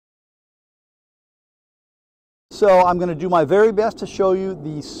So I'm going to do my very best to show you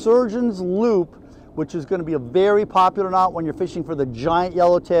the surgeon's loop, which is going to be a very popular knot when you're fishing for the giant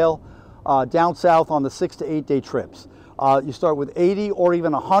yellowtail down south on the 6 to 8 day trips. You start with 80 or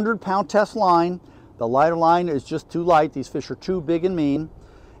even 100-pound test line. The lighter line is just too light. These fish are too big and mean.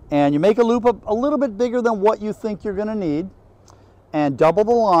 And you make a loop a little bit bigger than what you think you're going to need, and double the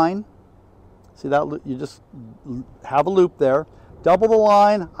line. See that? You just have a loop there. Double the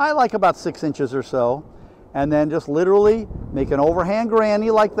line. I like about 6 inches or so. And then just literally make an overhand granny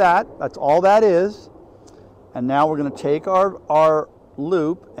like that. That's all that is. And now we're going to take our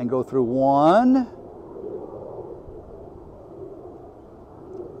loop and go through 1,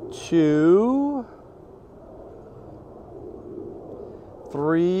 2,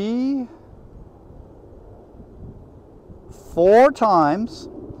 3, 4 times.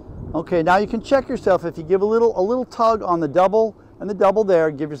 Okay, now you can check yourself. If you give a little tug on the double and the double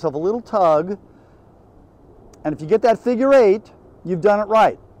there, give yourself a little tug. And if you get that figure 8, you've done it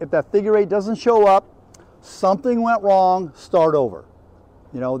right. If that figure 8 doesn't show up, something went wrong, start over.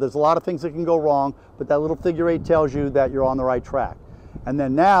 You know, there's a lot of things that can go wrong, but that little figure 8 tells you that you're on the right track. And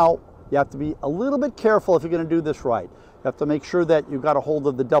then now, you have to be a little bit careful if you're going to do this right. You have to make sure that you've got a hold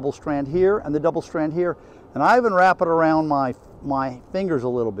of the double strand here and the double strand here. And I even wrap it around my fingers a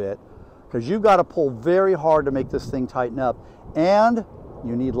little bit, because you've got to pull very hard to make this thing tighten up. And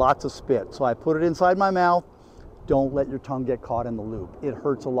you need lots of spit. So I put it inside my mouth. Don't let your tongue get caught in the loop. It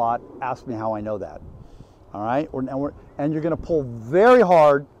hurts a lot. Ask me how I know that. All right? And you're going to pull very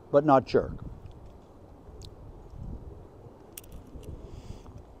hard, but not jerk.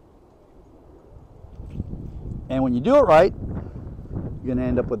 And when you do it right, you're going to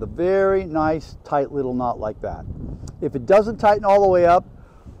end up with a very nice, tight little knot like that. If it doesn't tighten all the way up,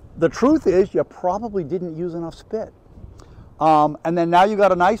 the truth is you probably didn't use enough spit. And then now you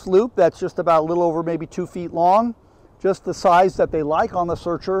got a nice loop that's just about a little over maybe 2 feet long, just the size that they like on the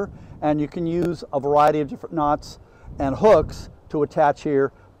Searcher, and you can use a variety of different knots and hooks to attach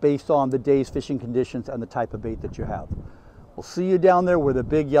here based on the day's fishing conditions and the type of bait that you have. We'll see you down there where the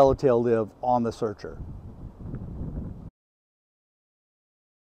big yellowtail live on the Searcher.